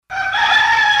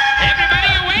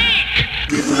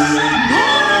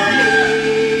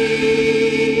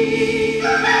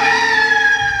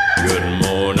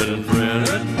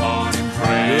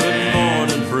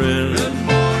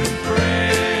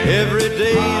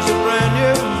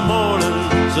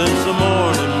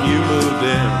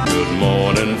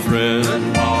morning, friend.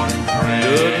 Good morning, friend.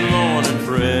 Good morning,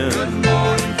 friend. Good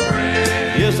morning,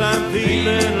 friend. Yes, I'm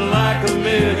feeling like a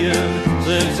million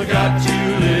since I got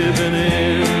you living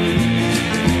in.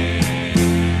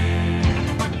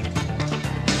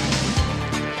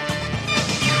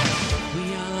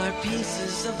 We all are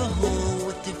pieces of a whole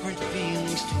with different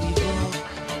feelings to evoke.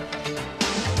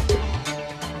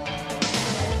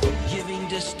 Giving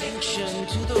distinction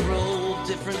to the role,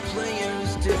 different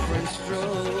players, different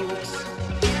strokes.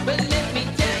 But let me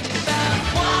tell you about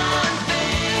one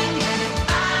thing I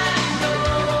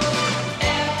know.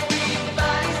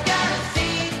 Everybody's got a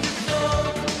seed to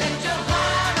sow. Let your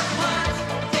heart of hearts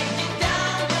take you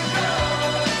down the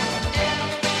road.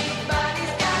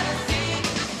 Everybody's got a seed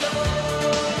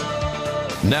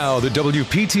to sow. Now, the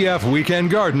WPTF Weekend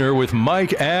Gardener with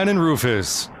Mike, Ann, and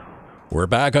Rufus. We're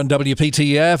back on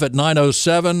WPTF at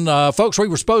 9:07. Folks, we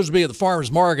were supposed to be at the farmer's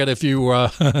market if you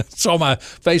saw my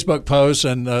Facebook posts,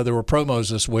 and there were promos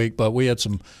this week, but we had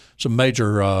some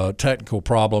major technical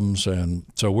problems, and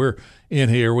so we're in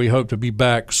here. We hope to be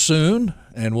back soon,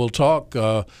 and we'll talk.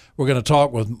 We're going to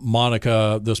talk with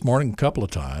Monica this morning a couple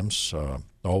of times.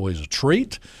 Always a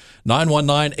treat.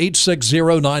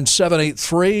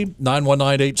 919-860-9783,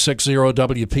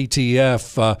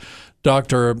 919-860-WPTF.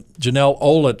 Dr. Janelle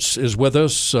Olitz is with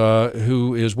us,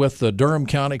 who is with the Durham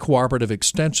County Cooperative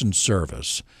Extension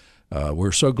Service.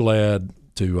 We're so glad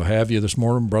to have you this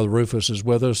morning. Brother Rufus is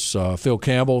with us. Phil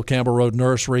Campbell, Campbell Road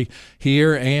Nursery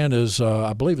here, and is,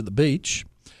 I believe, at the beach.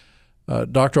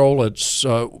 Dr. Olitz,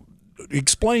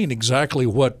 explain exactly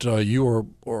what your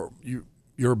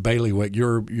bailiwick,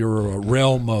 your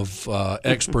realm of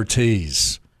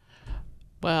expertise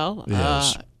Well,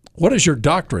 is. What is your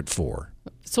doctorate for?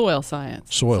 Soil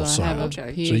science. Soil so I have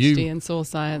science. a So PhD in soil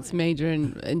science, major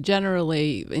in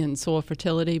generally in soil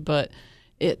fertility, but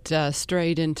it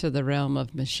strayed into the realm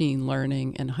of machine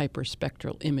learning and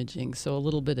hyperspectral imaging, so a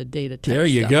little bit of data tech There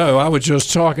you stuff. go. I was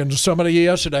just talking to somebody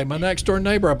yesterday, my next door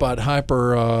neighbor, about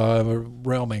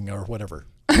realming or whatever.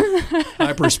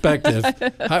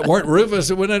 Hyperspective. Weren't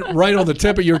Rufus, wasn't it right on the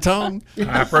tip of your tongue?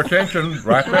 Hypertension,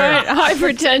 right there. Right,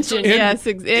 hypertension, yes.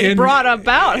 It brought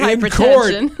about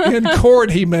hypertension. In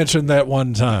court, he mentioned that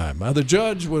one time. The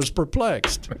judge was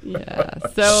perplexed. Yeah.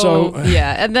 So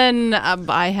yeah. And then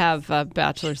I have a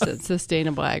bachelor's in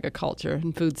sustainable agriculture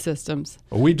and food systems.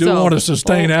 We do want to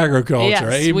sustain agriculture. Yes,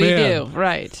 Amen. we do.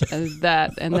 Right. And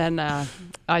then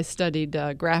I studied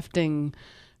grafting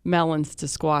melons to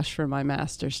squash for my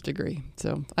master's degree.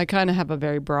 So I kind of have a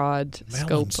very broad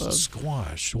Melons scope of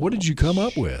squash. What did you come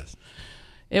up with?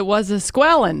 It was a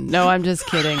squellin. No, I'm just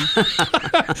kidding. Is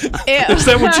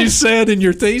that what you said in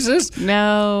your thesis?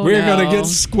 No, We're going to get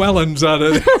squellins out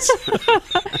of this.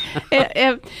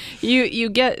 You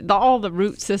get all the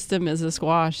root system is a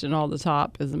squash and all the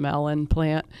top is a melon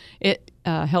plant. It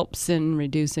helps in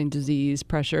reducing disease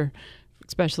pressure,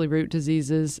 especially root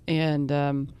diseases,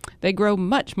 and they grow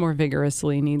much more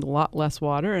vigorously, need a lot less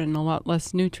water and a lot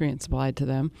less nutrients applied to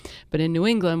them. But in New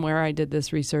England, where I did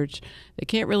this research, they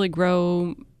can't really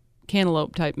grow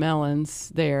cantaloupe-type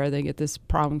melons there. They get this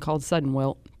problem called sudden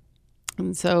wilt.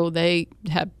 And so they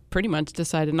have pretty much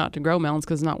decided not to grow melons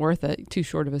because it's not worth it, too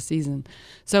short of a season.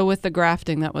 So with the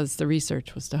grafting, that was the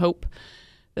research, was to hope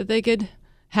that they could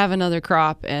have another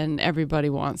crop, and everybody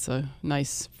wants a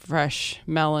nice fresh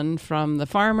melon from the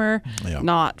farmer,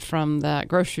 not from that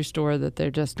grocery store that they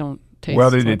just don't taste.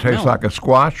 Well, did it taste like a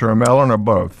squash or a melon or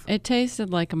both? It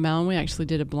tasted like a melon. We actually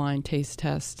did a blind taste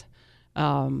test,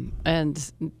 and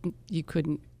you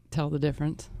couldn't tell the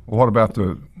difference. What about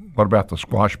the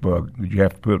squash bug? Did you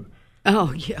have to put?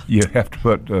 Oh yeah. You have to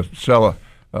put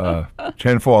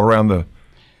tinfoil around the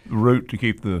root to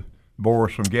keep the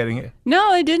boars from getting it?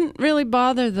 No, they didn't really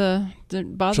bother the So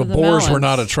boars boars were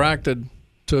not attracted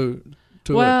to it?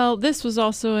 Well, this was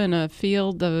also in a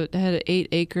field that had 8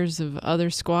 acres of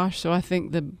other squash, so I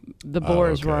think the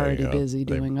boars were already busy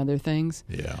doing other things.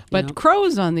 Yeah. But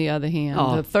crows, on the other hand,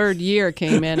 the third year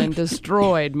came in and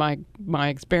destroyed my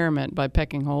experiment by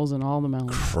pecking holes in all the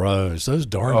melons. Crows, those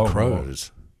darn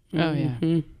crows. Oh, yeah.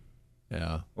 Mm-hmm.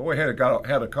 Yeah. Well, we had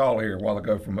a call here a while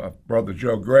ago from Brother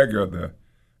Joe Greger, the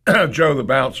Joe the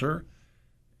Bouncer.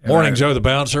 Morning, Joe the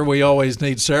Bouncer. We always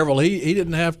need several. He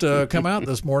didn't have to come out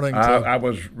this morning to I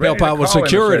was ready help out with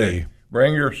security.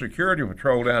 Bring your security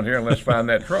patrol down here and let's find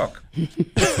that truck.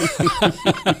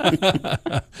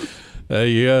 There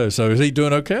you go. So is he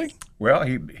doing okay? Well,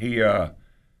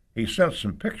 he sent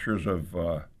some pictures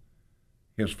of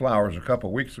his flowers a couple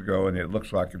of weeks ago, and it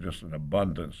looks like just an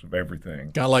abundance of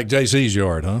everything. Kind of like JC's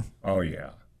yard, huh? Oh,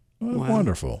 yeah. Well,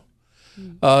 wonderful.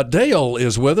 Dale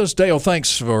is with us. Dale,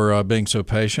 thanks for being so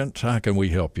patient. How can we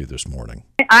help you this morning?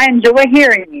 I enjoy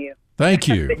hearing you. Thank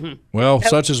you. Well,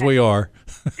 such as we are.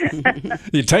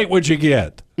 You take what you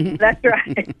get. That's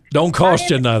right. Don't cost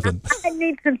you nothing. I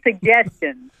need some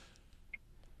suggestions.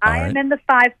 I am in the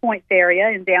 5 Points area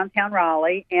in downtown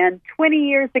Raleigh, and 20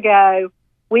 years ago,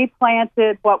 we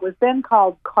planted what was then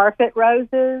called carpet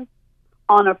roses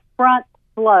on a front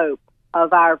slope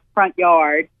of our front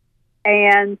yard.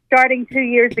 And starting 2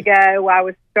 years ago, I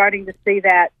was starting to see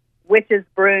that witch's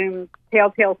broom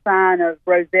telltale sign of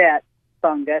rosette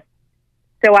fungus.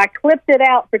 So I clipped it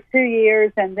out for 2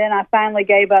 years, and then I finally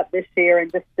gave up this year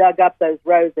and just dug up those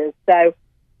roses. So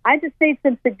I just need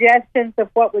some suggestions of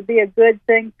what would be a good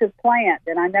thing to plant.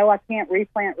 And I know I can't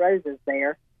replant roses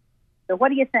there. So what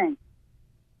do you think?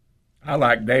 I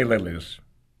like daylilies.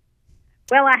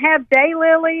 Well, I have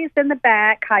daylilies in the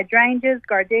back, hydrangeas,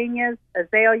 gardenias,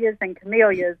 azaleas, and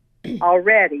camellias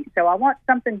already. So I want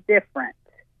something different.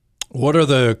 What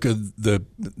are do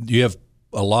you have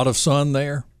a lot of sun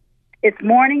there? It's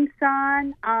morning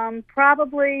sun,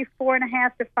 probably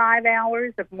 4.5 to 5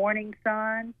 hours of morning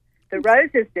sun. The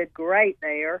roses did great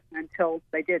there until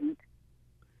they didn't.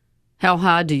 How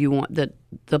high do you want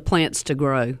the plants to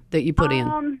grow that you put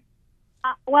in?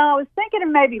 Well, I was thinking of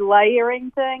maybe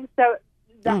layering things. So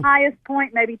the highest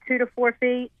point, maybe 2 to 4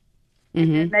 feet,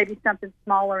 and maybe something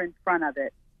smaller in front of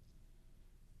it.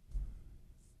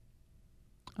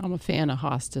 I'm a fan of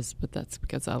hostas, but that's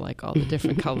because I like all the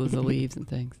different colors of leaves and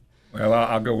things. Well,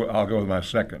 I'll go with my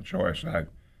second choice. I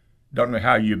don't know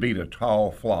how you beat a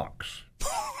tall phlox.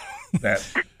 That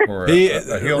for a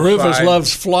hillside. Rufus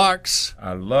loves phlox.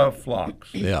 I love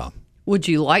phlox. Yeah. Would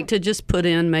you like to just put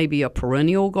in maybe a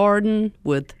perennial garden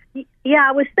with? Yeah,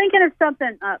 I was thinking of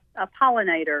something, a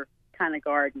pollinator kind of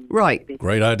garden. Right. Maybe.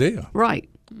 Great idea. Right.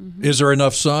 Is there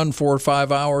enough sun, 4 or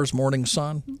 5 hours, morning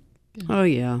sun? Oh,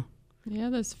 yeah. Yeah,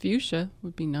 those fuchsia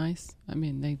would be nice. I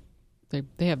mean, they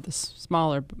have the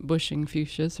smaller bushing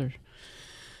fuchsias, but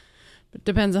it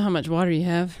depends on how much water you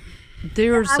have.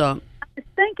 There's I was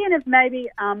thinking of maybe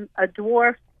a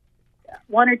dwarf,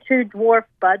 1 or 2 dwarf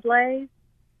budleys.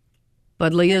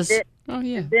 Budleias. Oh,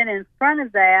 yeah. Then in front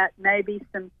of that, maybe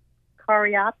some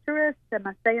Coreopteris. Am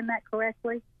I saying that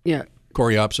correctly? Yeah.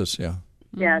 Coreopsis, yeah.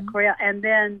 Yeah, and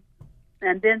then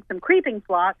some creeping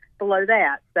phlox below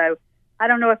that. So I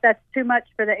don't know if that's too much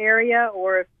for the area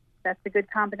or if that's a good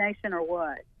combination or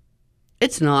what.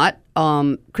 It's not.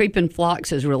 Creeping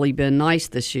phlox has really been nice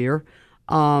this year.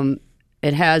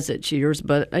 It has its years,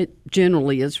 but it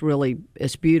generally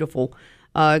it's beautiful.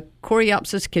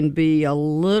 Coreopsis can be a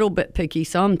little bit picky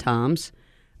sometimes,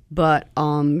 but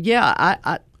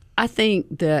I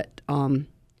think that the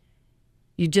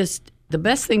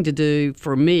best thing to do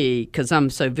for me, because I'm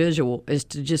so visual, is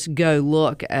to just go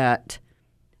look at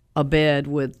a bed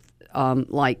with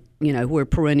where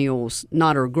perennials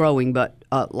not are growing, but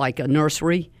like a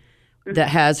nursery that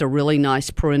has a really nice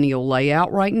perennial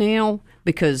layout right now,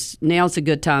 because now's a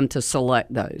good time to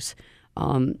select those.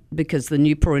 Because the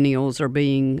new perennials are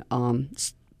being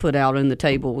put out on the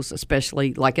tables,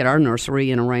 especially like at our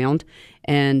nursery and around.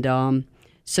 And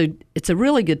so it's a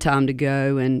really good time to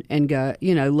go and go,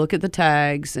 look at the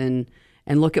tags and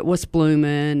look at what's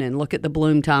blooming and look at the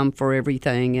bloom time for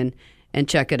everything and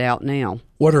check it out now.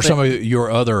 What are some of your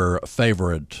other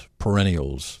favorite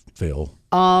perennials, Phil?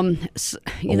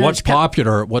 What's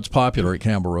popular at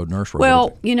Campbell Road Nursery?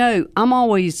 Well, I'm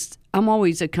always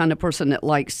a kind of person that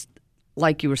likes,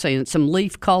 like you were saying, some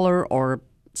leaf color or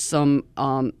some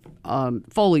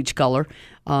foliage color.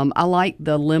 I like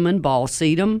the lemon ball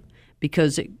sedum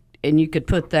because you could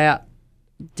put that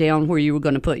down where you were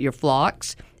going to put your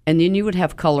phlox, and then you would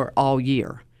have color all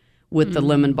year with the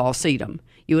lemon ball sedum.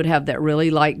 You would have that really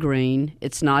light green.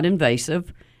 It's not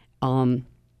invasive.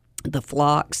 The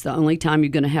phlox, the only time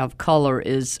you're going to have color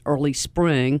is early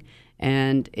spring,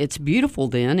 and it's beautiful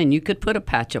then. And you could put a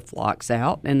patch of phlox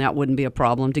out, and that wouldn't be a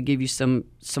problem to give you some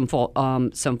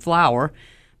flower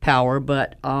power.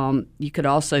 But you could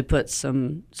also put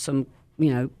some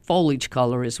foliage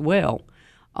color as well.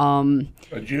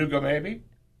 Ajuga maybe,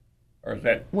 or is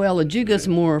that? Well, ajuga's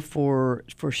more for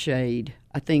shade.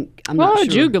 I think I'm not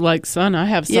sure. Ajuga likes sun. I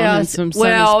have some in some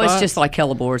sunny well, spots. it's just like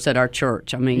hellebores at our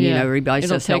church. I mean, everybody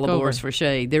it'll says take hellebores over. for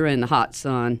shade. They're in the hot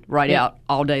sun out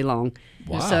all day long.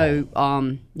 Wow. So,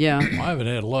 I haven't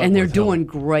had luck. and they're with doing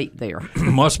great there.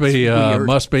 must be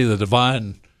the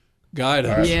divine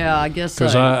guidance. Yeah, I guess so.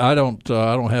 Because I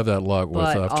don't have that luck with.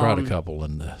 But, I've tried a couple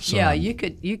in the sun. Yeah,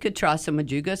 you could try some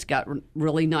ajuga. It's got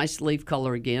really nice leaf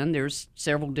color again. There's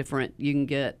several different. You can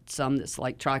get some that's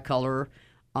like tricolor.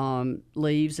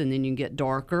 leaves, and then you can get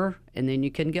darker, and then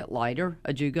you can get lighter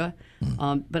ajuga.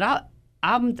 But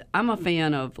I'm a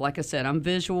fan of, like I said, I'm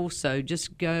visual, so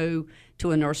just go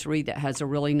to a nursery that has a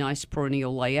really nice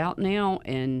perennial layout now,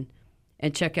 and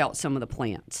check out some of the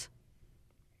plants.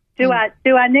 Do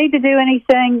I need to do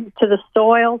anything to the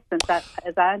soil, since as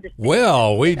I understand?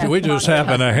 Well, we just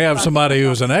happen to have somebody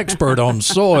who's an expert on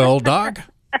soil, Doc.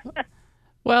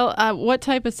 Well, what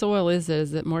type of soil is it?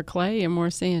 Is it more clay or more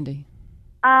sandy?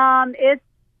 It's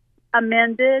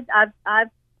amended. I've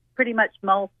pretty much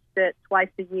mulched it twice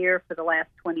a year for the last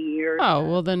 20 years. Oh,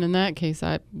 well, then in that case,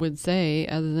 I would say,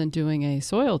 other than doing a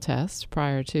soil test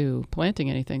prior to planting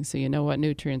anything so you know what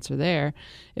nutrients are there,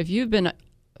 if you've been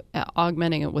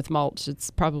augmenting it with mulch, it's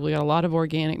probably got a lot of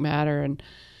organic matter and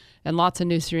lots of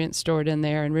nutrients stored in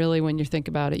there. And really, when you think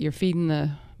about it, you're feeding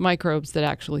the microbes that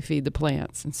actually feed the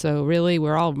plants. And so really,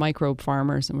 we're all microbe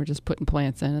farmers, and we're just putting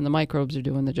plants in, and the microbes are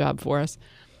doing the job for us.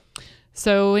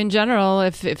 So in general,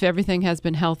 if everything has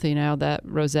been healthy now, that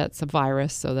rosette's a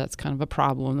virus, so that's kind of a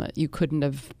problem that you couldn't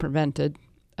have prevented.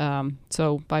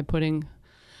 So by putting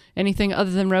anything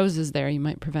other than roses there, you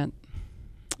might prevent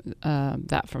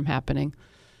that from happening.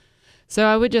 So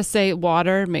I would just say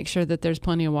water, make sure that there's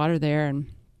plenty of water there,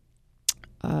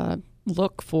 and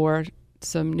look for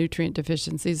some nutrient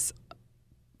deficiencies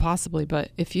possibly.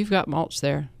 But if you've got mulch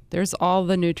there, there's all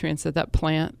the nutrients that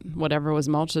plant, whatever was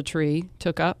mulched, the tree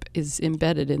took up, is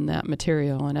embedded in that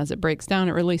material. And as it breaks down,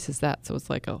 it releases that. So it's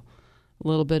like a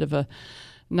little bit of a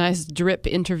nice drip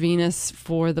intravenous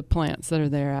for the plants that are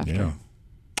there after. Yeah.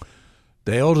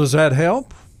 Dale, does that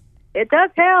help? It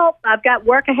does help. I've got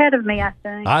work ahead of me, I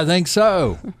think. I think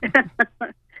so.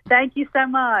 Thank you so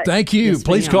much. Thank you. Yes,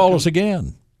 Please ma'am. call us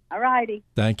again. All righty.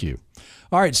 Thank you.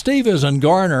 All right, Steve is in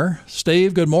Garner.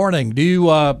 Steve, good morning. Do you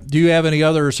have any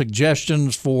other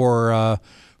suggestions for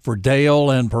Dale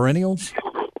and perennials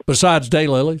besides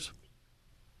daylilies?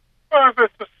 Well, if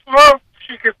it's a slope,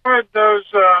 she could put those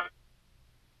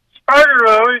spider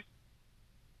lilies.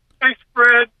 They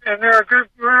spread, and they're a good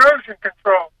erosion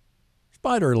control.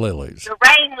 Spider lilies. The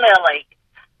rain lily.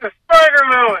 The spider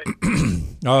lily.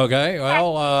 Okay.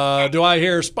 Well, do I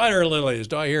hear spider lilies?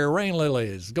 Do I hear rain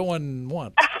lilies? Going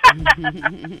once.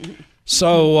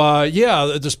 So,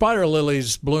 yeah, the spider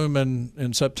lilies bloom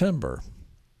in September,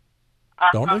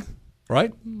 don't they?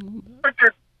 Right? But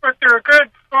they're a good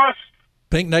fuss.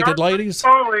 Pink naked ladies?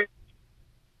 Foliage.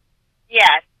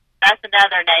 Yes, that's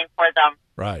another name for them.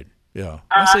 Right. Yeah.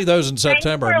 I see those in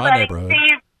September in my neighborhood.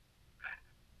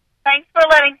 Thanks for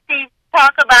letting Steve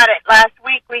talk about it last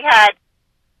week. We had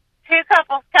two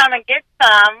couples come and get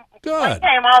some. Good. One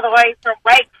came all the way from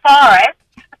Wake Forest.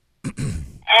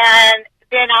 And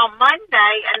then on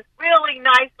Monday, a really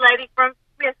nice lady from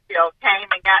Smithfield came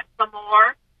and got some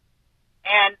more.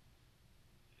 And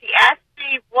she asked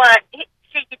Steve what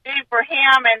she could do for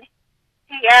him, and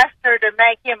he asked her to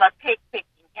make him a pig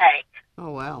picking cake. Oh,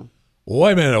 wow.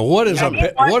 Wait a minute. What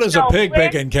is a pig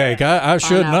picking cake? I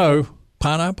should know.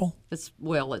 Pineapple? It's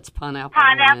pineapple.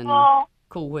 Pineapple. And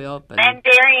Cool Whip. And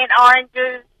Mandarin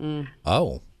oranges.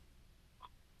 Oh.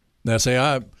 Now, see,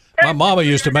 my mama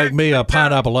used to make me a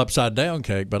pineapple upside down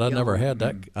cake, but I never had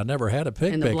that. I never had a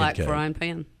pig in the picking black cake. frying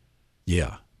pan.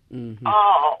 Yeah. Mm-hmm.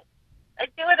 Oh, they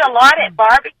do it a lot at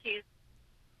barbecues.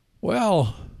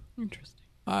 Well, Interesting.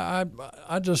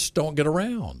 I just don't get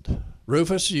around.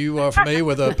 Rufus, you familiar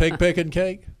with a pig picking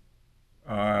cake?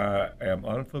 I am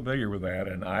unfamiliar with that,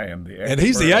 and I am the expert. And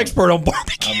he's the expert on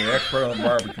barbecue. I'm the expert on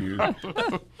barbecue.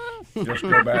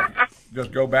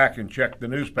 Just go back and check the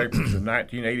newspapers in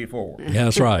 1984. Yeah,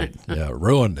 that's right. Yeah,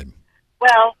 ruined him.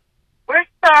 Well, we're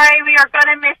sorry. We are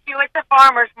going to miss you at the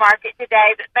farmer's market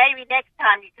today, but maybe next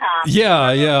time you come.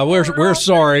 Yeah, we're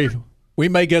sorry. We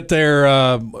may get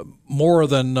there more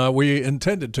than we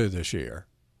intended to this year.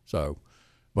 So,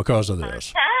 because of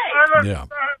this. Okay. Yeah.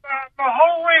 The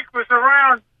whole week was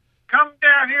around come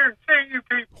down here and see you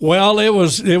people. Well, it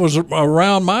was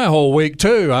around my whole week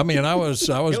too. I mean, I was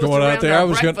going out there.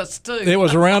 It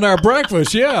was around our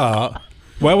breakfast. Yeah.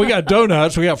 Well, we got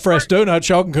donuts. We got fresh donuts.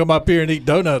 Y'all can come up here and eat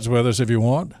donuts with us if you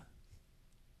want.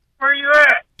 Where you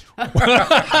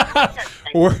at?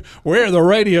 We're at the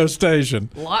radio station.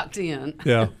 Locked in.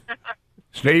 Yeah.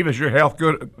 Steve, is your health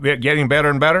good? Getting better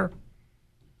and better?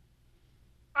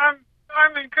 I'm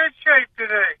in good shape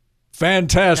today.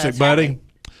 Fantastic, buddy.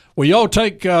 Well, y'all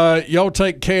take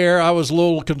care. I was a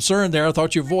little concerned there. I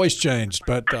thought your voice changed,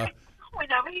 but. We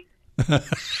know he.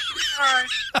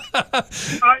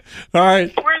 All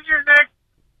right. When's your next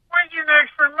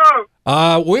remote?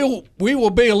 We will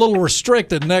be a little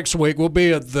restricted next week. We'll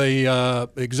be at the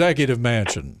executive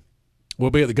mansion.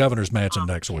 We'll be at the governor's mansion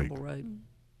next week.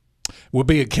 We'll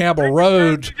be at Campbell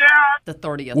Road. The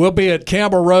 30th. We'll be at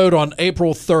Campbell Road on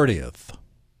April 30th.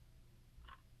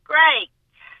 Great.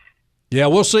 Yeah,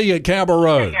 we'll see you at Campbell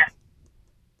Road.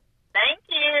 Thank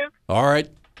you. All right.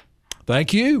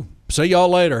 Thank you. See y'all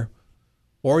later.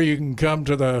 Or you can come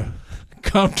to the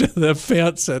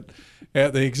fence at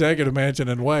the Executive Mansion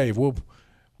and wave.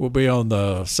 We'll be on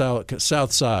the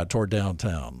south side toward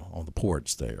downtown on the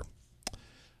porch there.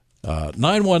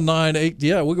 919-8.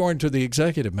 Yeah, we're going to the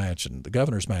Executive Mansion, the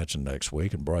Governor's Mansion next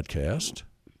week and broadcast.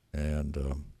 And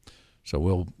so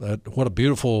what a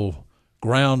beautiful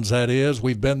grounds that is.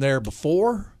 We've been there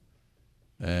before,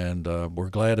 and we're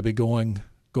glad to be going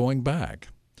back.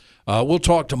 We'll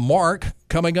talk to Mark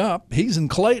coming up. He's in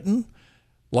Clayton,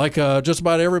 like just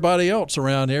about everybody else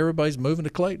around here. Everybody's moving to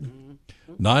Clayton.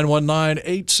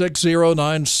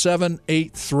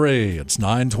 919-860-9783. It's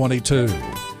 922.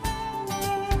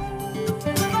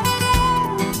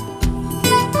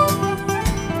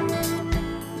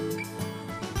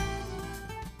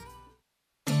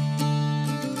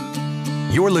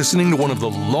 You're listening to one of the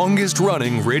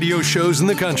longest-running radio shows in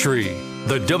the country,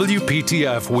 the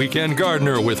WPTF Weekend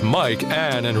Gardener with Mike,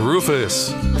 Ann, and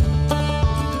Rufus.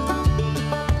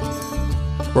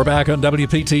 We're back on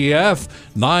WPTF,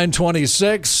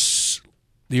 926.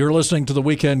 You're listening to the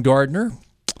Weekend Gardener,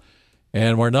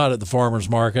 and we're not at the farmer's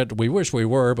market. We wish we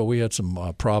were, but we had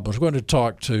some problems. We're going to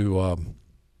talk to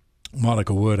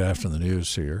Monica Wood after the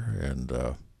news here,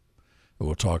 and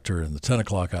we'll talk to her in the 10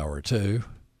 o'clock hour, too.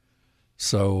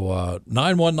 So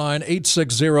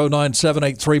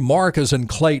 919-860-9783. Mark is in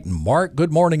Clayton. Mark,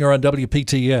 good morning. You're on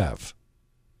WPTF.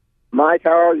 Mike,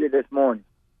 how are you this morning?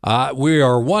 We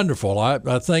are wonderful.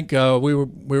 I think we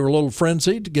were a little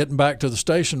frenzied getting back to the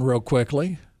station real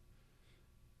quickly.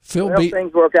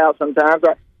 Things work out sometimes.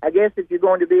 I guess if you're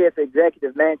going to be at the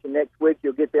Executive Mansion next week,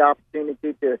 you'll get the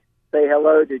opportunity to say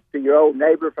hello to your old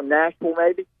neighbor from Nashville,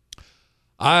 maybe.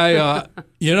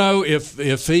 If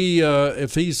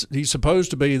he's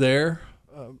supposed to be there,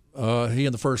 he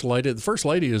and the First Lady. The First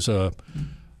Lady is a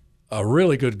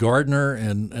really good gardener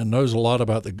and knows a lot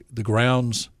about the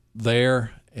grounds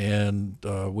there. And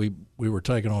we were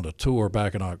taken on a tour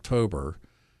back in October,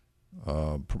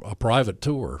 a private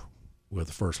tour with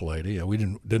the First Lady. We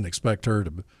didn't expect her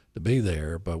to be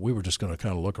there, but we were just going to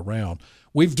kind of look around.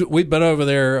 We've been over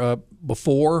there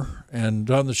before and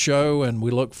done the show, and we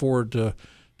look forward to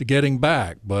getting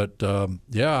back. But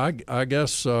I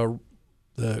guess the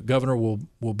governor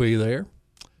will be there.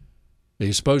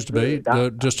 He's supposed to be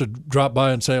just to drop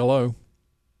by and say hello.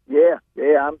 Yeah,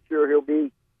 I'm sure he'll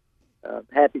be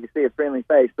happy to see a friendly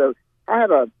face. So I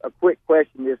have a quick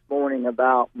question this morning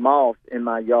about moss in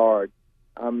my yard.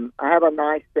 I have a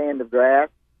nice stand of grass,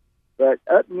 but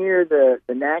up near the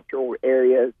natural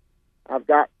areas, I've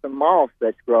got some moss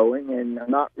that's growing, and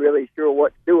I'm not really sure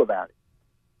what to do about it.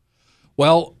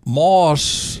 Well,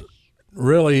 moss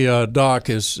really, Doc,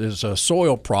 is a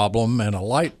soil problem and a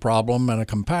light problem and a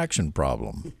compaction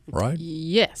problem, right?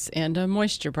 Yes, and a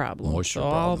moisture problem.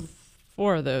 All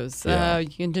four of those. Yeah. You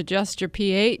can adjust your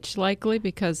pH likely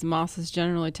because mosses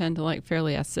generally tend to like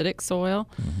fairly acidic soil.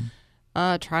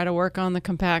 Mm-hmm. Try to work on the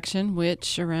compaction,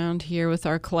 which around here with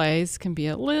our clays can be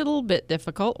a little bit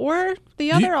difficult. Or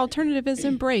the other alternative is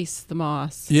embrace the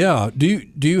moss. Yeah. Do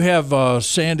you have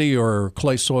sandy or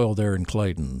clay soil there in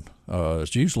Clayton?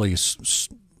 It's usually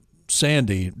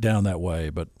sandy down that way,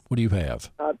 but what do you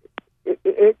have?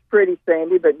 It's pretty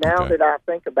sandy, but now that I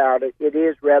think about it, it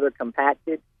is rather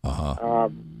compacted. Yeah.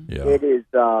 It is.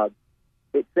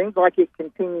 It seems like it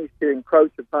continues to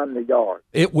encroach upon the yard.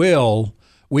 It will.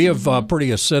 We have pretty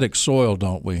acidic soil,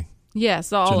 don't we?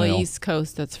 Yes, all Janelle? the East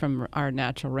Coast. That's from our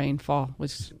natural rainfall,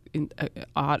 which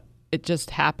it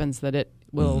just happens that it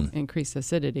will increase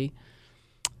acidity.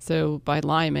 So by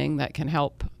liming, that can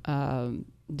help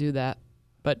do that.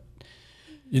 But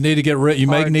you need to get rid. You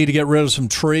may need to get rid of some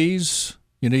trees.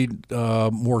 You need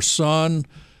more sun.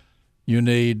 You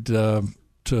need to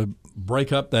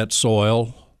break up that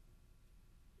soil,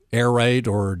 aerate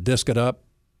or disc it up.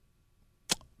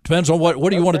 Depends on what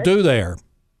do you want to do there.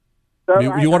 So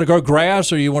you want to grow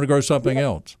grass or you want to grow something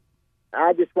else?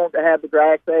 I just want to have the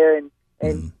grass there, and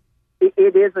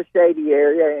it is a shady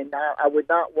area, and I would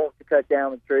not want to cut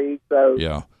down the trees. So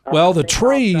yeah. Well, the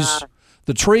trees,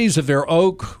 if they're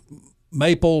oak,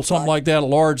 maple, something like that,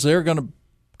 large, they're going to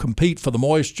compete for the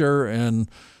moisture, and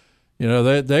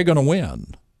they're going to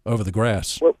win over the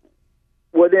grass.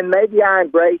 Well, then maybe I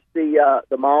embrace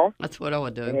the moss. That's what I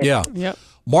would do. Yeah. Yep.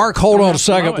 Mark, hold on a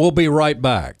second. We'll be right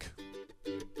back.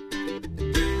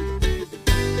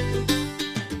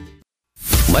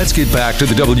 Let's get back to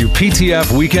the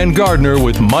WPTF Weekend Gardener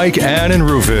with Mike, Ann, and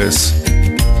Rufus.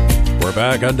 We're We're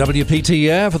back on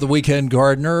WPTF with the Weekend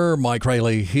Gardener. Mike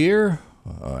Rayleigh here.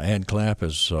 Ann Clapp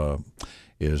is down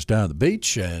at the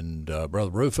beach, and Brother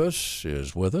Rufus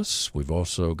is with us. We've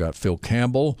also got Phil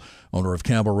Campbell, owner of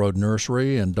Campbell Road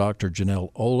Nursery, and Dr.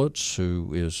 Janelle Olitz,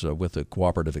 who is with the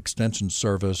Cooperative Extension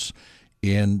Service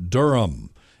in Durham.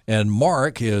 And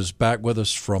Mark is back with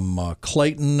us from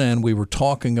Clayton, and we were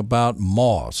talking about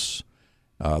moss.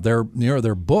 There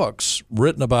are books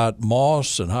written about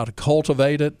moss and how to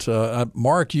cultivate it.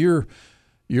 Mark, you're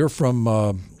from.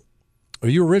 Are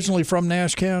you originally from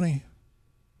Nash County?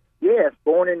 Yes,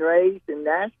 born and raised in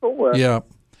Nashville. Yeah,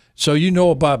 so you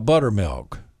know about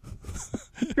buttermilk.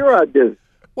 Sure, I do.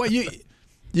 Well,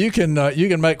 you can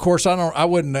make. Of course, I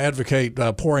wouldn't advocate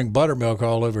pouring buttermilk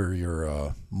all over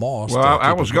your moss. Well,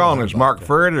 I was gone. Is Mark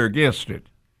for it or against it?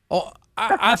 Oh,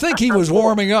 I think he was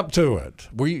warming up to it.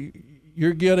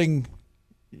 You're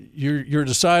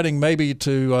deciding maybe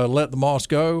to let the moss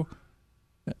go,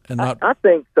 and not. I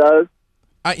think so.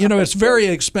 It's very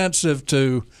expensive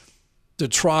to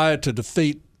try to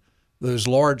defeat those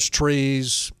large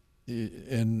trees,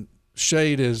 and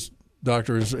shade is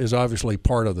obviously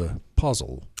part of the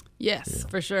puzzle. Yes,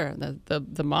 for sure.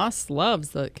 The moss loves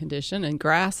the condition, and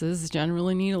grasses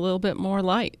generally need a little bit more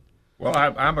light. Well,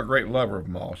 I'm a great lover of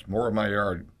moss. More of my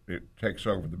yard it takes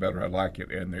over, the better I like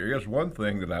it. And there is one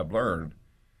thing that I've learned.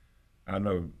 I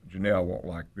know Janelle won't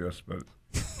like this, but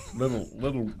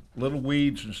little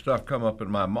weeds and stuff come up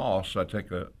in my moss. I take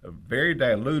a very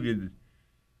diluted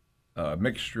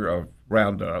mixture of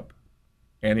Roundup,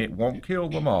 and it won't kill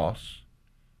the moss,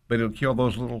 but it'll kill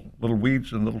those little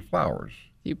weeds and little flowers.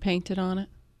 You painted on it?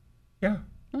 Yeah.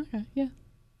 Okay, yeah.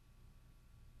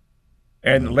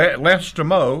 And less to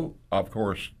mow, of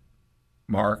course,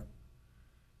 Mark.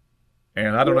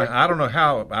 And I don't know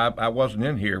how I wasn't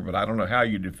in here, but I don't know how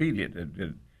you defeat it.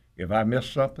 If I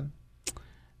missed something,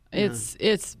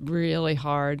 it's really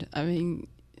hard. I mean,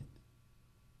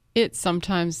 it's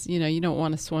sometimes you don't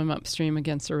want to swim upstream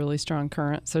against a really strong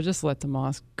current, so just let the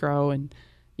moss grow, and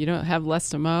you don't have less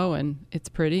to mow, and it's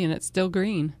pretty and it's still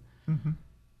green. Mm-hmm.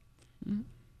 Mm-hmm.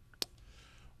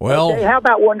 Well, okay, how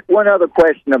about one other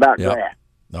question about grass?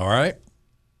 All right.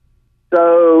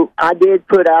 So I did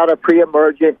put out a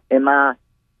pre-emergent in my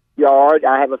yard.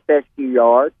 I have a fescue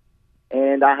yard,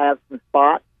 and I have some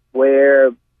spots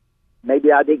where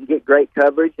maybe I didn't get great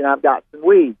coverage, and I've got some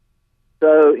weeds.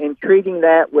 So in treating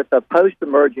that with a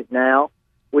post-emergent now,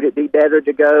 would it be better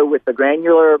to go with a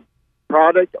granular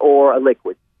product or a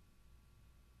liquid?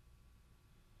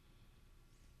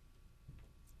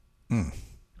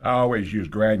 I always use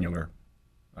granular.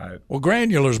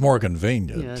 Granular is more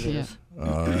convenient. Yeah, it is.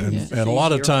 And a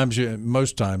lot of times,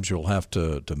 most times, you'll have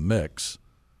to mix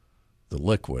the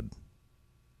liquid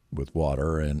with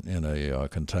water in a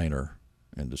container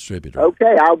and distribute it.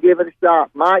 Okay, I'll give it a shot.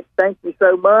 Mike, thank you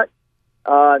so much.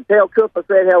 Tell Coop I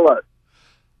said hello.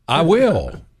 I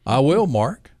will,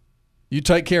 Mark. You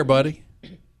take care, buddy.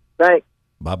 Thanks.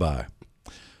 Bye-bye.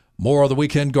 More of the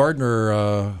Weekend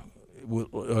Gardener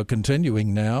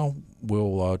continuing now.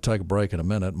 We'll take a break in a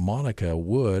minute. Monica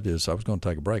Wood I was going to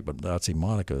take a break, but I see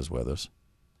Monica is with us.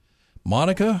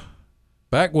 Monica,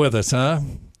 back with us, huh?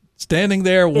 Standing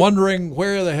there wondering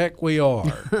where the heck we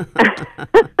are.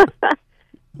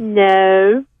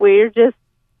 No, we're just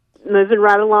moving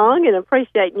right along and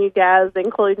appreciating you guys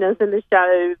including us in the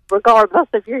show, regardless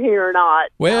if you're here or not.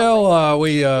 Well,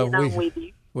 with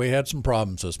you. we had some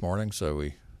problems this morning, so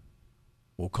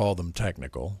we'll call them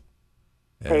technical.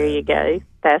 There you go.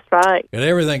 That's right. And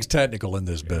everything's technical in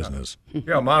this business.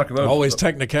 Yeah, Monica. Always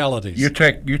technicalities. You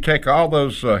take all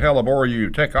those hellebore,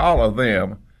 you take all of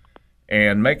them,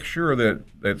 and make sure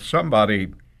that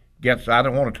somebody gets. I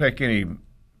don't want to take any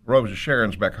Rose of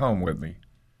Sharon's back home with me.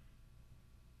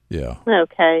 Yeah.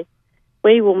 Okay.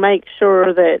 We will make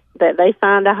sure that they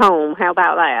find a home. How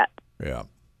about that? Yeah.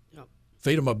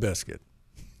 Feed them a biscuit.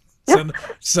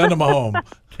 Send them home.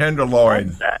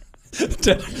 Tenderloin. Do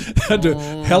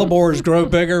hellebores grow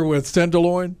bigger with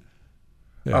tenderloin?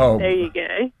 Yeah. Oh, there you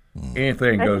go.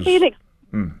 Anything goes. I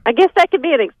guess that could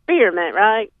be an experiment,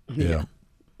 right? Yeah.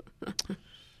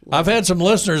 I've had some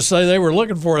listeners say they were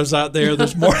looking for us out there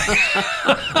this morning.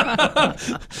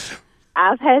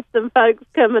 I've had some folks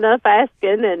coming up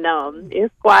asking, and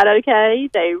it's quite okay.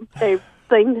 They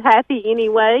seemed happy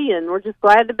anyway, and we're just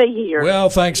glad to be here. Well,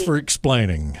 thanks for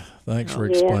explaining.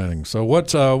 So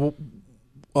what's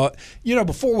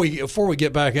before we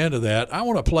get back into that, I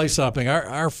want to play something.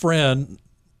 Our friend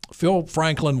Phil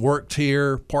Franklin worked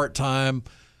here part-time,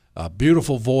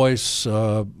 beautiful voice.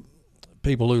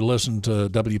 People who listened to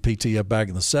WPTF back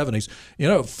in the 70s.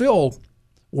 Phil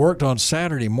worked on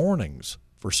Saturday mornings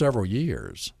for several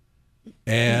years,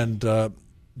 And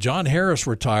John Harris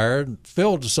retired.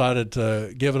 Phil decided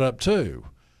to give it up too.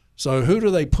 So who do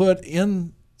they put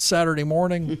in Saturday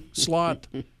morning slot?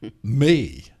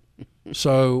 Me.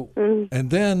 So, and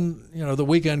then, the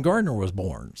Weekend Gardener was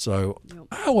born. So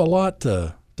I owe a lot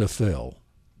to Phil,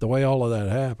 the way all of that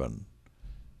happened.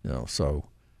 So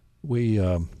we,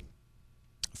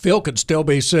 Phil could still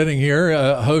be sitting here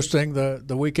hosting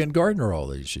the Weekend Gardener all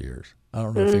these years. I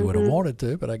don't know if he would have wanted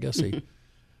to, but I guess he,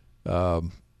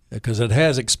 because it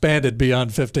has expanded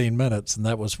beyond 15 minutes, and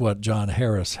that was what John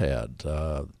Harris had,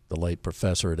 the late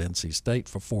professor at NC State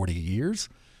for 40 years.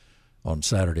 On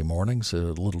Saturday mornings, a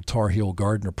little Tar Heel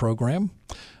Gardener program.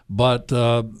 But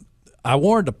I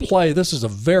wanted to play, this is a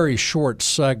very short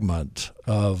segment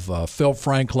of Phil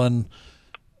Franklin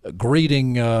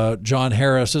greeting John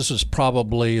Harris. This is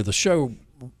probably, the show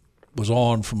was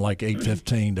on from like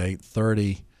 8:15 to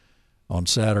 8:30 on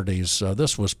Saturdays.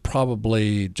 This was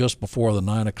probably just before the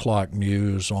 9 o'clock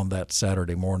news on that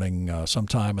Saturday morning,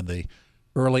 sometime in the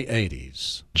early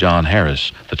 80s. John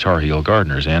Harris, the Tar Heel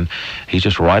Gardeners, and he's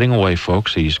just riding away,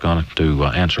 folks. He's going to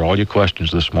answer all your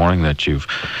questions this morning that you've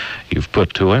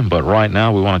put to him. But right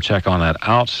now, we want to check on that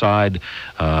outside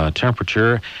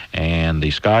temperature and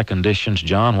the sky conditions.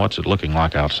 John, what's it looking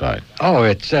like outside? Oh,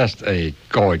 it's just a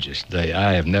gorgeous day.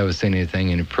 I have never seen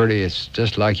anything any pretty. It's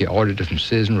just like you ordered it from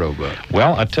Sears and Roebuck.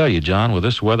 Well, I tell you, John, with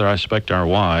this weather, I expect our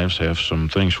wives have some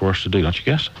things for us to do. Don't you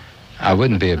guess? I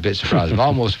wouldn't be a bit surprised. I'm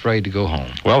almost afraid to go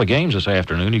home. Well, the game's this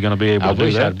afternoon. You're going to be able to do that? I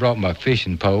wish I'd brought my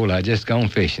fishing pole. I just gone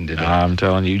fishing today. I'm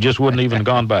telling you just wouldn't even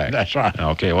gone back. That's right.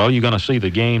 Okay, well, you're going to see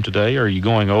the game today, or are you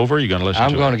going over? Are you going to listen to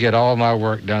it? I'm going to get all my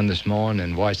work done this morning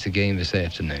and watch the game this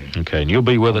afternoon. Okay, and you'll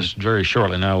be with us very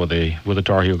shortly now with the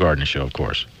Tar Heel Gardener Show, of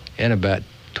course. In about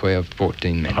 12,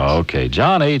 14 minutes. Okay,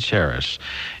 John H. Harris.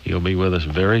 He'll be with us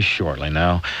very shortly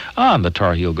now on the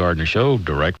Tar Heel Gardener Show,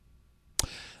 direct.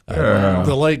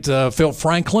 The late Phil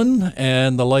Franklin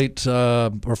and the late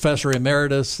Professor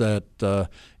Emeritus at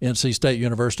NC State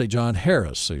University, John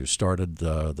Harris, who started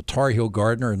the Tar Heel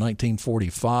Gardener in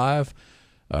 1945,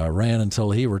 ran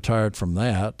until he retired from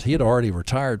that. He had already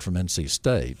retired from NC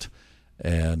State,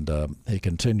 and he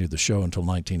continued the show until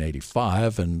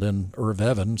 1985. And then Irv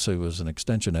Evans, who was an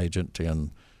extension agent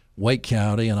in Wake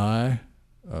County, and I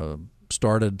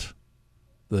started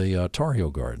the Tar Heel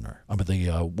Gardener.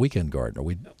 The Weekend Gardener.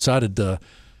 We decided to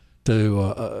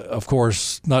of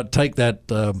course, not take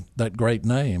that great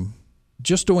name.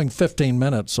 Just doing 15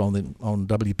 minutes on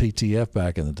WPTF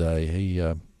back in the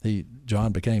day,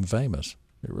 John became famous.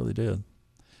 He really did,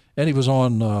 and he was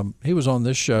on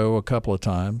this show a couple of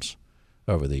times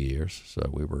over the years. So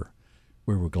we were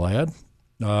glad,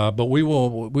 but we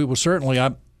will certainly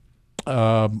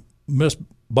miss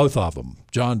both of them.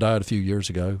 John died a few years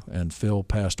ago, and Phil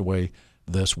passed away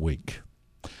this week.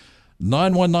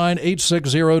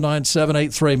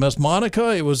 919-860-9783. Miss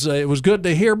Monica, it was good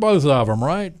to hear both of them,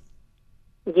 right?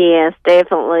 Yes,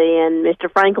 definitely. And Mr.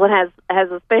 Franklin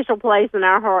has a special place in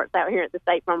our hearts out here at the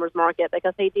State Farmers Market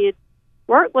because he did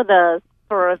work with us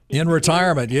for in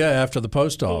retirement, after the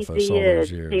post office all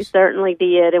those years. He certainly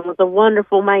did, and was a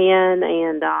wonderful man.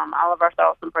 And all of our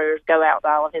thoughts and prayers go out to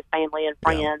all of his family and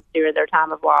friends during their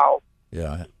time of loss.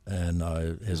 Yeah, and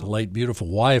his late beautiful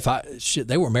wife.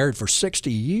 They were married for 60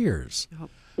 years.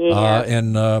 Yeah.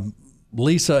 And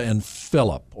Lisa and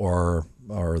Philip are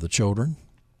the children.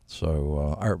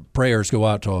 So our prayers go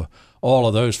out to all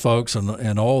of those folks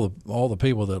and all the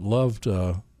people that loved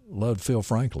Phil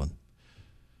Franklin.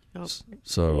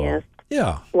 So yes.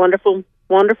 Yeah, wonderful,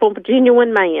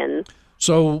 genuine man.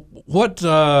 So what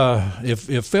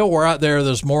if Phil were out there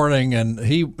this morning and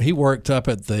he worked up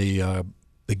at the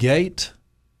gate,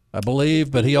 I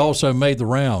believe, but he also made the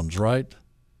rounds, right?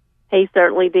 He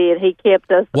certainly did. He kept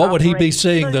us. What would he be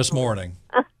seeing this morning?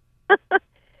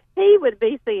 He would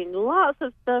be seeing lots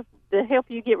of stuff to help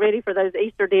you get ready for those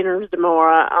Easter dinners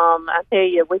tomorrow. I tell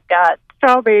you, we've got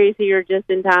strawberries here just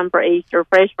in time for Easter,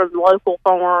 fresh from local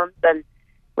farms, and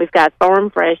we've got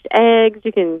farm fresh eggs.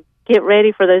 You can get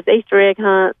ready for those Easter egg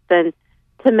hunts, and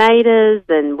tomatoes,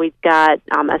 and we've got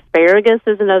asparagus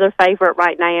is another favorite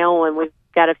right now, and we've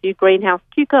got a few greenhouse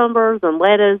cucumbers and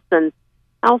lettuce and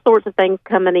all sorts of things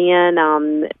coming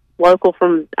in, local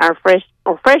from our fresh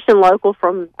and local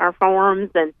from our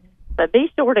farms. And but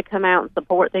be sure to come out and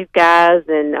support these guys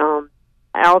and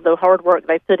all the hard work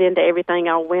they put into everything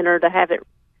all winter to have it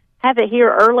here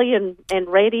early and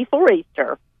ready for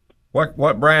Easter.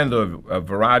 What brand of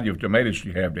variety of tomatoes do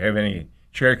you have? Do you have any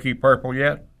Cherokee Purple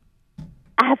yet?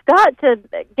 I've got to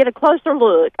get a closer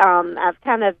look. I've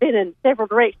kind of been in several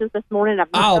directions this morning.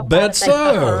 I'll bet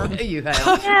so. You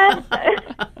have.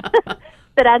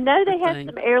 But I know they have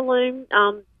some heirloom,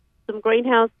 some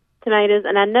greenhouse tomatoes,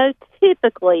 and I know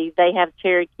typically they have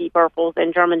Cherokee purples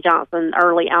and German Johnson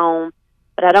early on,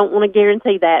 but I don't want to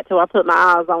guarantee that till I put my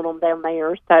eyes on them down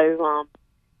there. So,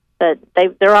 but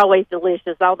they're always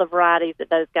delicious. All the varieties that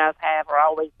those guys have are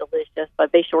always delicious. So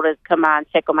be sure to come by and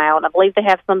check them out. And I believe they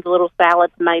have some little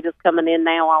salad tomatoes coming in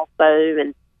now also,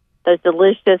 and those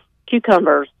delicious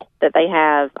cucumbers that they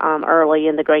have early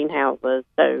in the greenhouses.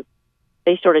 So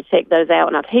be sure to check those out.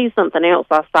 And I'll tell you something else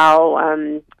I saw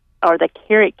are the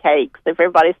carrot cakes. If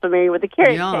everybody's familiar with the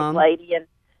carrot cake lady, and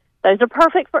those are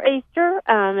perfect for Easter.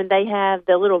 And they have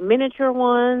the little miniature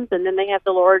ones, and then they have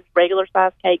the large regular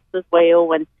size cakes as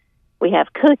well. And we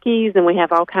have cookies, and we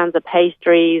have all kinds of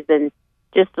pastries, and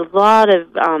just a lot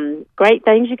of great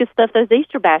things you can stuff those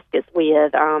Easter baskets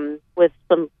with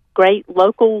some great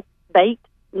local baked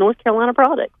North Carolina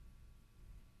products.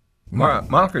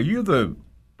 Monica, are you the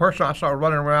person I saw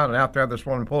running around and out there this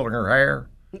woman pulling her hair?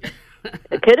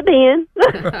 It could have been.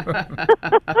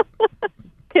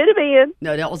 Could have been.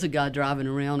 No, that was a guy driving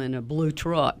around in a blue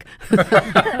truck. That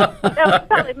was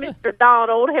probably Mr.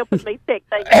 Donald helping me pick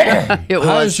things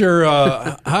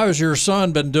up. How's your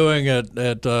son been doing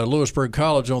at Lewisburg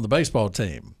College on the baseball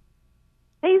team?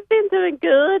 He's been doing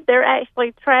good. They're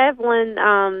actually traveling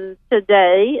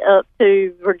today up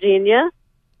to Virginia,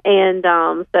 and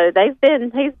so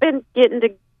he's been getting to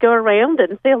go around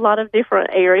and see a lot of different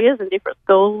areas and different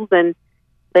schools, and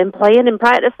been playing and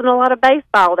practicing a lot of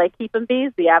baseball. They keep him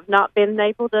busy. I've not been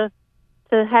able to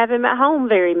have him at home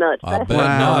very much. I bet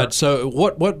not. So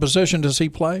what position does he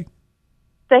play?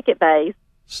 Second base.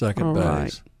 Second base.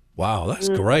 Right. Wow, that's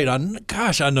great. I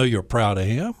know you're proud of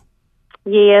him.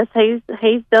 Yes, he's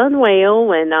done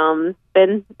well, and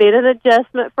been an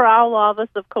adjustment for all of us,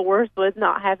 of course, with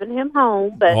not having him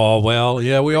home. But we all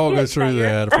go through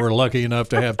that if we're lucky enough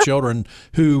to have children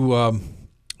who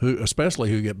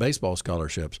especially who get baseball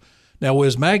scholarships. Now,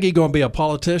 is Maggie going to be a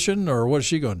politician, or what is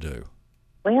she going to do?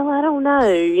 Well, I don't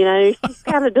know. She's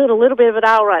kind of doing a little bit of it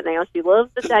all right now. She loves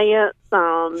to dance.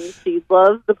 She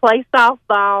loves to play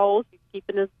softball. She's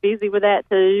keeping us busy with that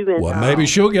too. And, well, maybe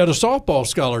she'll get a softball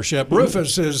scholarship.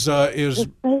 Rufus is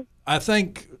I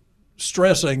think,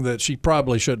 stressing that she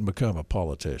probably shouldn't become a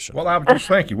politician. Well, I was just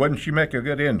thinking, wouldn't she make a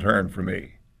good intern for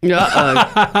me? There you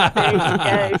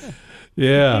go.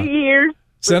 Yeah. 2 years.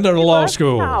 Send her to law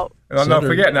school. And not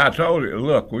forgetting, I told you,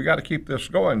 look, we got to keep this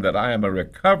going, that I am a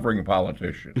recovering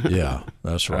politician. Yeah,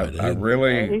 that's right. I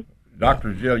really,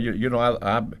 Dr. Jill,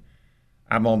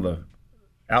 I'm on the,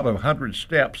 out of 100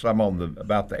 steps, I'm on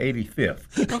about the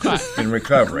 85th in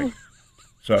recovery.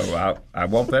 So I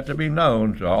want that to be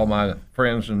known to all my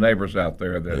friends and neighbors out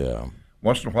there that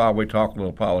once in a while we talk a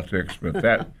little politics, but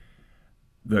that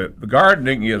the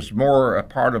gardening is more a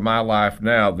part of my life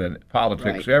now than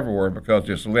politics ever were, because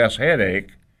it's less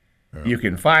headache. Yeah. You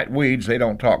can fight weeds; they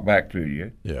don't talk back to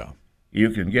you. Yeah.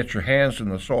 You can get your hands in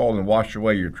the soil and wash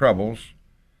away your troubles.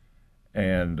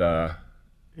 And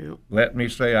let me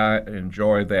say, I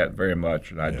enjoy that very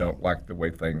much, and I don't like the way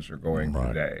things are going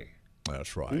today.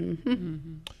 That's right.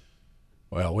 Mm-hmm.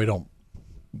 Well, we don't.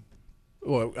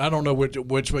 Well, I don't know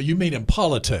which way you mean in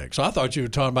politics. I thought you were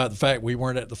talking about the fact we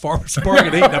weren't at the farmer's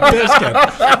market eating a biscuit.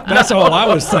 That's all I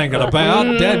was thinking about.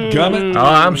 Dadgummit. Oh,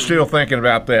 I'm still thinking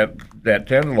about that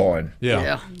tenderloin.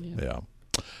 Yeah.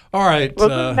 All right.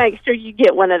 Well, make sure you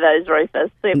get one of those, Rufus.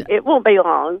 It won't be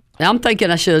long. I'm thinking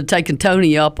I should have taken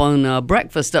Tony up on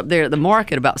breakfast up there at the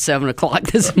market about 7 o'clock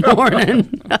this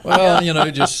morning. Well,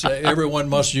 just everyone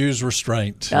must use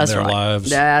restraint in their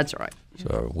lives. That's right.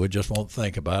 So we just won't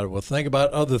think about it. We'll think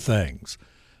about other things.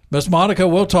 Miss Monica,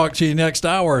 we'll talk to you next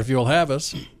hour if you'll have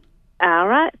us. All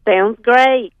right. Sounds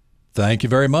great. Thank you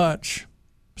very much.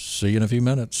 See you in a few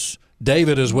minutes.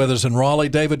 David is with us in Raleigh.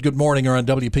 David, good morning. You're on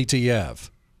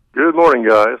WPTF. Good morning,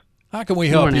 guys. How can we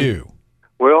help you?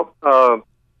 Well,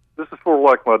 this is for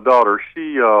my daughter.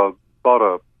 She bought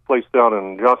a place down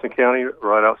in Johnson County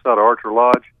right outside of Archer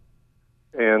Lodge.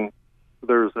 And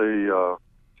there's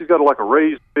she's got a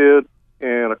raised bed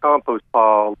and a compost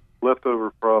pile left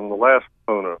over from the last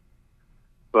owner.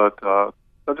 But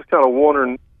I'm just kind of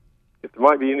wondering if there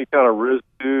might be any kind of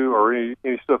residue or any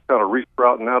stuff kind of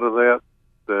re-sprouting out of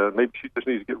that. Maybe she just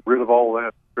needs to get rid of all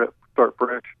that, start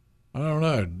fresh. I don't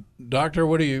know, Doctor.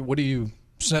 What are you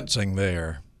sensing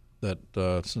there? That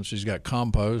since she's got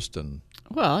compost and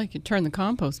you could turn the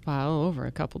compost pile over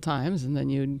a couple times, and then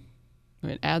you'd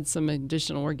add some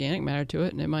additional organic matter to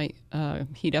it, and it might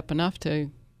heat up enough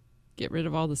to get rid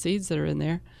of all the seeds that are in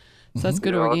there. So that's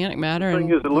good organic matter. The thing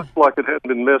is, it looks like it hadn't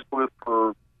been messed with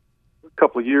for a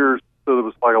couple of years, so there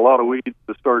was a lot of weeds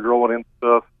that started growing in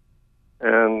stuff.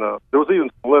 And there was even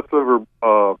some leftover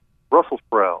Brussels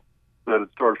sprouts that had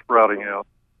started sprouting out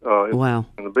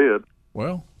in the bed.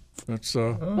 Well, that's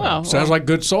Wow. sounds like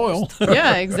good soil.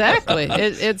 Yeah, exactly.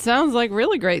 It sounds like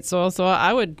really great soil. So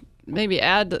I would maybe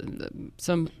add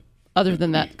some other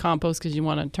than that compost, because you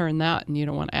want to turn that and you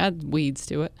don't want to add weeds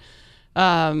to it.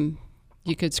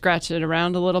 You could scratch it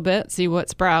around a little bit, see what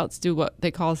sprouts, do what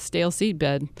they call a stale seed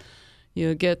bed.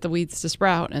 You get the weeds to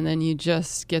sprout, and then you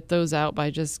just get those out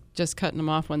by just cutting them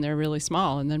off when they're really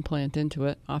small and then plant into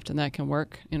it. Often that can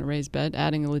work in a raised bed,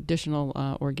 adding additional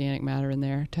organic matter in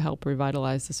there to help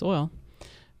revitalize the soil.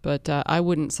 But I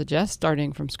wouldn't suggest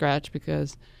starting from scratch,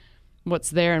 because what's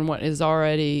there and what is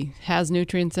already has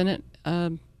nutrients in it,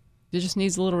 it just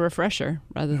needs a little refresher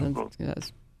rather than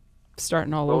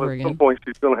starting all over again. At some point,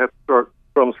 she's going to have to start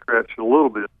from scratch a little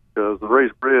bit, because the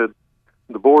raised bed,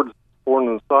 the boards pouring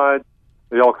inside,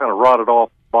 they all kind of rotted off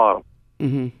the bottom.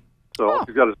 Mm-hmm. So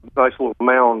she's got a nice little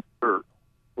mound of dirt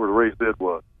where the raised bed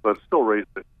was, but it's still raised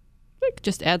bed. You could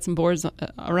just add some boards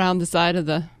around the side of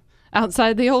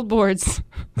outside the old boards.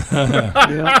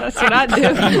 That's what I'd do.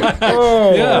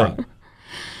 Yeah.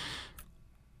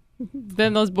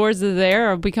 Then those boards are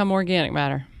there or become organic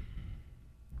matter.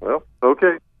 Well,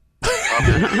 okay.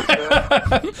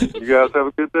 You guys have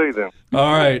a good day then.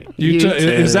 All right. You too.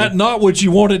 Is that not what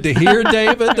you wanted to hear,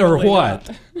 David, or what?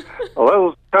 Well, that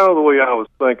was kind of the way I was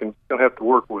thinking. Going to have to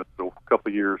work with it a couple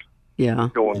of years. Yeah.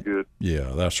 Going good.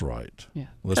 Yeah, that's right. Yeah.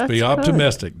 Let's be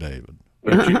optimistic, David.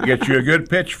 Get you a good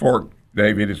pitchfork,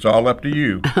 David. It's all up to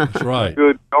you. That's right.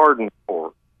 Good garden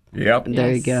fork. Yep.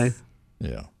 There you go.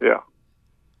 Yeah. Yeah.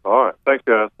 All right. Thanks,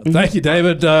 guys. Thank you,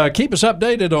 David. Keep us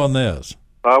updated on this.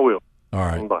 I will. All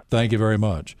right. Bye. Thank you very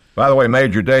much. By the way,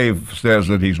 Major Dave says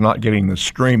that he's not getting the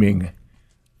streaming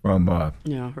from.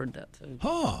 Yeah, I heard that too.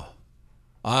 Huh.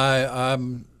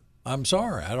 I'm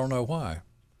sorry. I don't know why.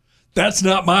 That's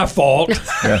not my fault.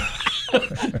 I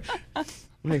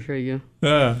hear you.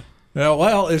 Yeah.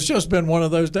 Well, it's just been one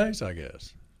of those days, I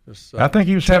guess. Just, I think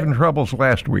he was having troubles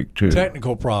last week too.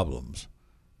 Technical problems.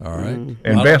 All right.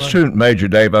 And best suit, Major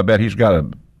Dave. I bet he's got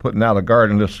putting out a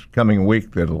garden this coming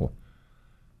week that'll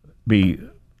be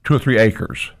 2 or 3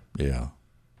 acres. Yeah.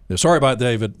 Sorry about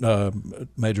David,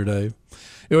 Major Dave.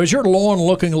 Is your lawn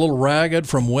looking a little ragged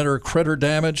from winter critter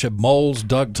damage? Have moles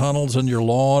dug tunnels in your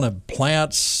lawn? Have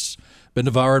plants been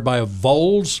devoured by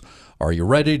voles? Are you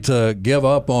ready to give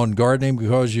up on gardening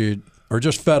because you are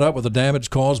just fed up with the damage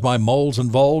caused by moles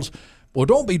and voles? Well,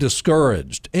 don't be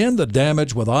discouraged. End the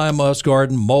damage with I Must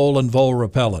Garden Mole and Vole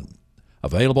Repellent.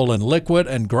 Available in liquid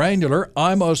and granular,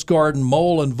 I Must Garden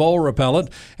Mole and Vole Repellent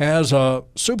has a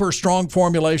super strong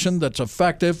formulation that's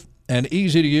effective and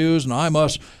easy to use, and I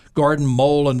Must Garden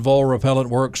Mole and Vole Repellent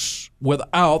works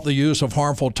without the use of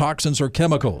harmful toxins or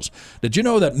chemicals. Did you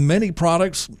know that many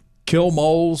products kill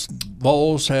moles?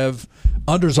 Voles have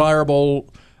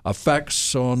undesirable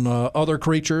effects on other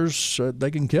creatures.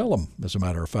 They can kill them, as a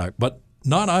matter of fact. But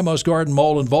not I Must Garden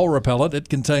Mole and Vole Repellent. It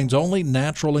contains only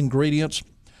natural ingredients,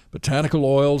 botanical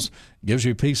oils, gives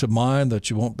you peace of mind that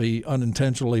you won't be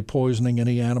unintentionally poisoning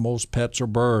any animals, pets, or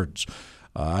birds.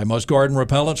 I Must Garden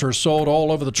repellents are sold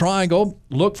all over the Triangle.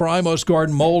 Look for I Must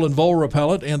Garden Mole and Vole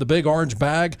Repellent in the big orange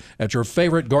bag at your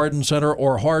favorite garden center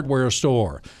or hardware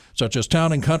store, such as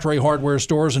Town & Country Hardware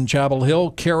Stores in Chapel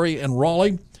Hill, Cary, and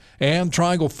Raleigh, and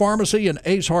Triangle Pharmacy and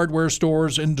Ace Hardware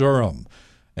Stores in Durham.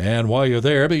 And while you're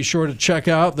there, be sure to check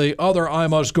out the other I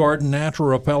Must Garden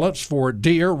natural repellents for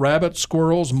deer, rabbits,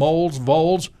 squirrels, moles,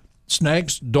 voles,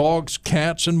 snakes, dogs,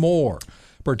 cats, and more.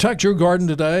 Protect your garden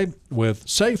today with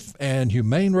safe and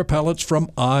humane repellents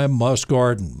from I Must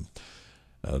Garden.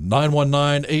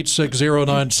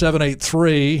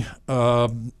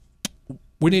 919-860-9783.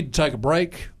 We need to take a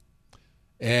break,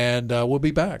 and we'll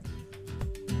be back.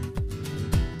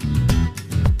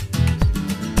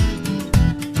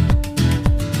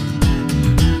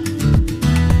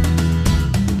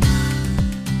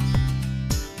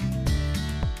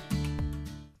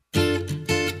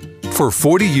 For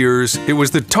 40 years, it was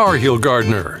the Tar Heel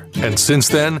Gardener. And since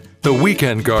then, the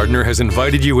Weekend Gardener has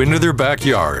invited you into their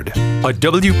backyard. A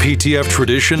WPTF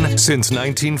tradition since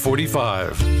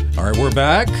 1945. All right, we're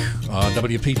back on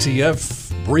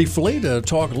WPTF briefly to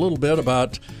talk a little bit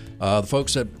about the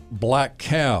folks at Black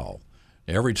Cow.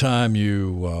 Every time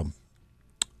you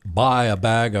buy a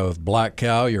bag of Black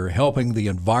Cow, you're helping the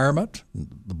environment.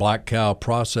 The Black Cow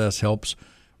process helps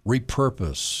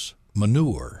repurpose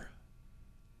manure.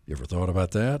 You ever thought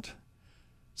about that?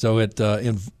 So it's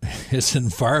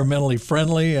environmentally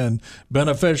friendly and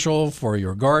beneficial for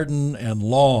your garden and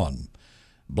lawn.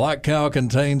 Black Cow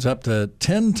contains up to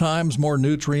 10 times more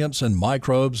nutrients and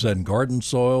microbes than garden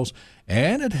soils,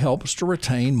 and it helps to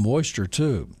retain moisture,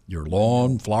 too. Your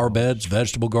lawn, flower beds,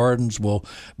 vegetable gardens will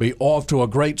be off to a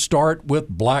great start with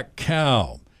Black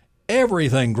Cow.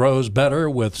 Everything grows better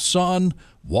with sun,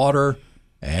 water,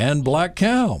 and Black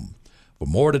Cow. For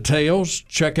more details,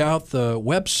 check out the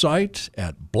website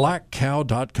at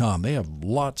blackcow.com. They have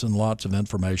lots and lots of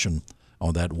information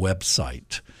on that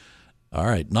website. All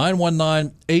right,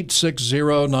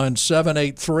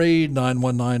 919-860-9783,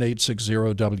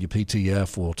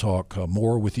 919-860-WPTF. We'll talk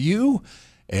more with you.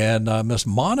 And Miss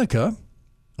Monica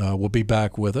will be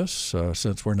back with us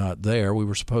since we're not there. We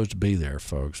were supposed to be there,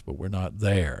 folks, but we're not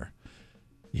there.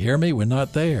 You hear me? We're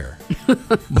not there.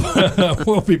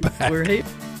 We'll be back. We're here.